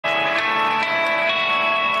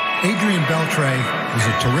Adrian Beltre was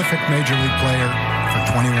a terrific Major League player for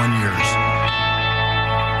 21 years.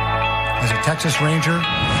 As a Texas Ranger,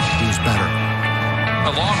 he was better.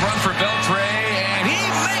 A long run for Beltre, and he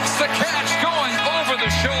makes the catch going over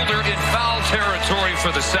the shoulder in foul territory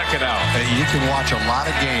for the second out. You can watch a lot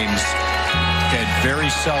of games, and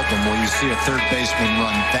very seldom will you see a third baseman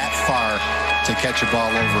run that far to catch a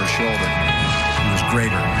ball over a shoulder. He was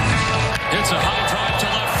greater. It's a high drive to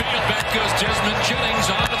left field. Back goes Desmond Jennings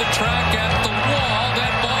onto the track at the wall.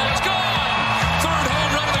 That ball is gone. Third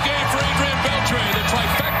home run of the game for Adrian Beltre, the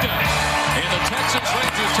trifecta. And the Texas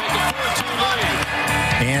Rangers take a 4-2 lead.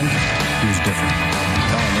 And he was different.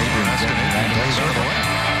 Telling Adrian that's going to blaze over the way.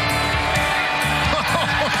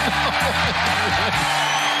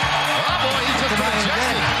 Oh boy, he just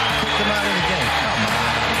rejected. Kicked him out of the game. Come on.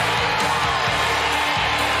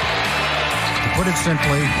 To put it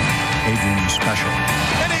simply, Adrian was special.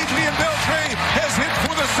 And Adrian Beltre has hit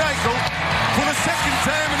for the cycle for the second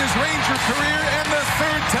time in his Ranger career and the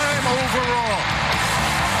third time overall.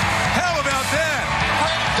 How about that?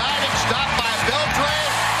 Great diving stop by Beltre.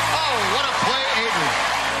 Oh, what a play, Adrian.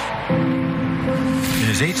 In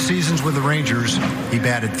his 8 seasons with the Rangers, he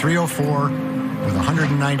batted .304 with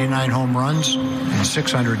 199 home runs and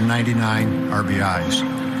 699 RBIs.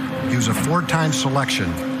 He was a 4-time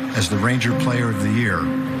selection as the Ranger Player of the Year.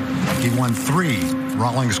 He won 3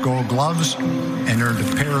 Rawlings Gold Gloves and earned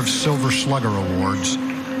a pair of Silver Slugger Awards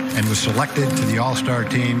and was selected to the All-Star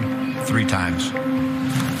team 3 times.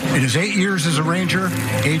 In his 8 years as a Ranger,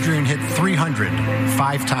 Adrian hit .300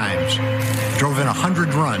 5 times, drove in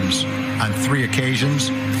 100 runs on 3 occasions,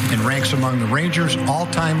 and ranks among the Rangers'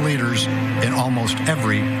 all-time leaders in almost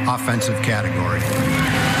every offensive category.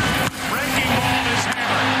 Breaking ball is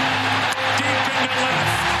hammered. Deep into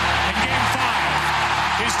left. In game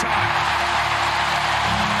 5 is time.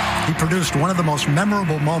 He produced one of the most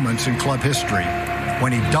memorable moments in club history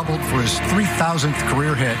when he doubled for his 3,000th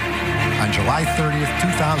career hit on July 30th,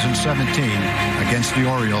 2017 against the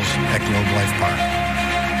Orioles at Globe Life Park.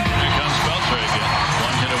 Here comes Beltre again.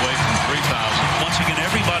 1 hit away from 3,000. Once again,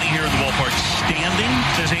 everybody here in the ballpark standing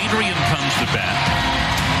as Adrian comes to bat.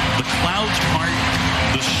 The clouds part,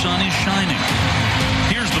 the sun is shining.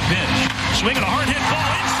 Here's the pitch. Swinging a hard hit ball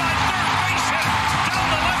inside third base hit down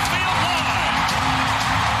the left field line.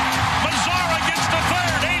 Mazzara gets to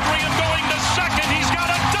third. Adrian going to second. He's got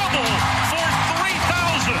a double for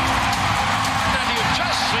 3,000. And you've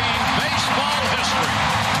just seen baseball history.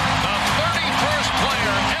 The 31st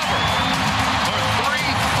player ever for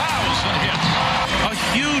 3,000 hits. A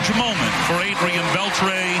huge moment for Adrian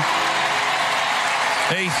Beltre.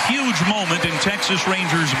 A huge moment in Texas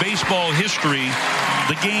Rangers baseball history.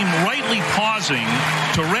 The game rightly pausing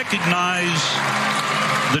to recognize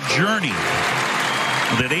the journey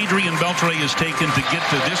that Adrian Beltre has taken to get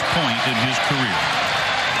to this point in his career.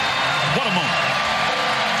 What a moment.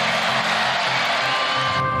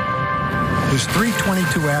 His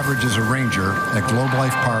 .322 average as a Ranger at Globe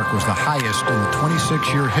Life Park was the highest in the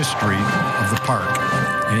 26-year history of the park,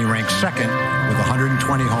 and he ranked second with 120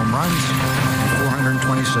 home runs and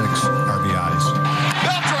 426 RBIs.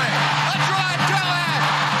 Beltre, a drive to it.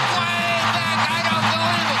 Way back, I don't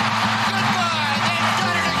believe it. Goodbye, they've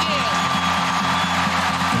done it again.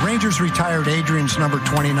 The Rangers retired Adrian's number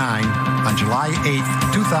 29 on July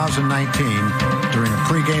 8th, 2019 during a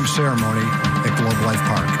pregame ceremony at Globe Life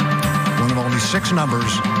Park. One of only 6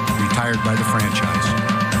 numbers retired by the franchise.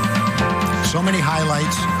 So many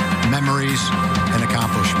highlights, memories, and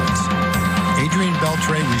accomplishments. Adrian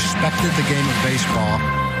Beltre respected the game of baseball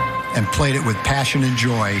and played it with passion and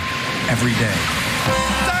joy every day.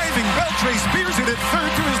 Diving, Beltre spears it at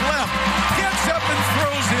third to his left. Gets up and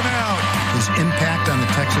throws him out. His impact on the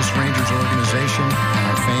Texas Rangers organization and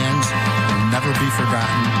our fans will never be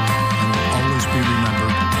forgotten and will always be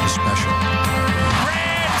remembered as special.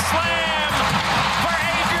 Grand slam for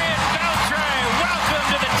Adrian Beltre. Welcome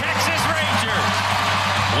to the Texas Rangers.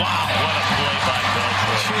 Wow, what a play by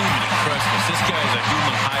Beltre. Jiminy Christmas, this guy's a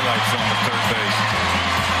human highlight film at third base.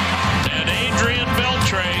 And Adrian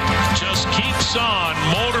Beltre just keeps on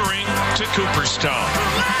motoring to Cooperstown.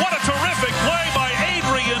 What a terrific play by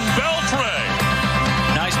Adrian Beltre.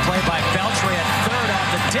 Nice play by Beltre at third on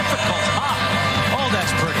the difficult hop. Oh,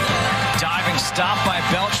 that's pretty. Diving stop by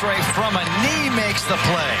Beltre from a knee makes the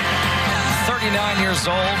play. 39 years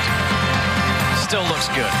old. Still looks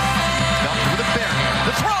good. Beltre with a barrier.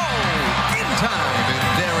 The throw in time, and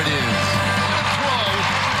there it is. The throw,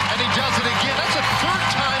 and he does it again. That's the third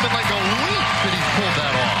time in like a week that he pulled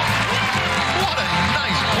that off. What a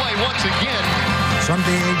nice play once again.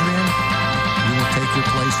 Someday, Adrian, you will take your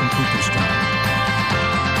place in Cooperstown.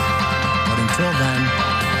 But until then,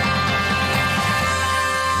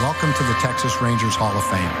 welcome to the Texas Rangers Hall of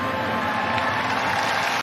Fame.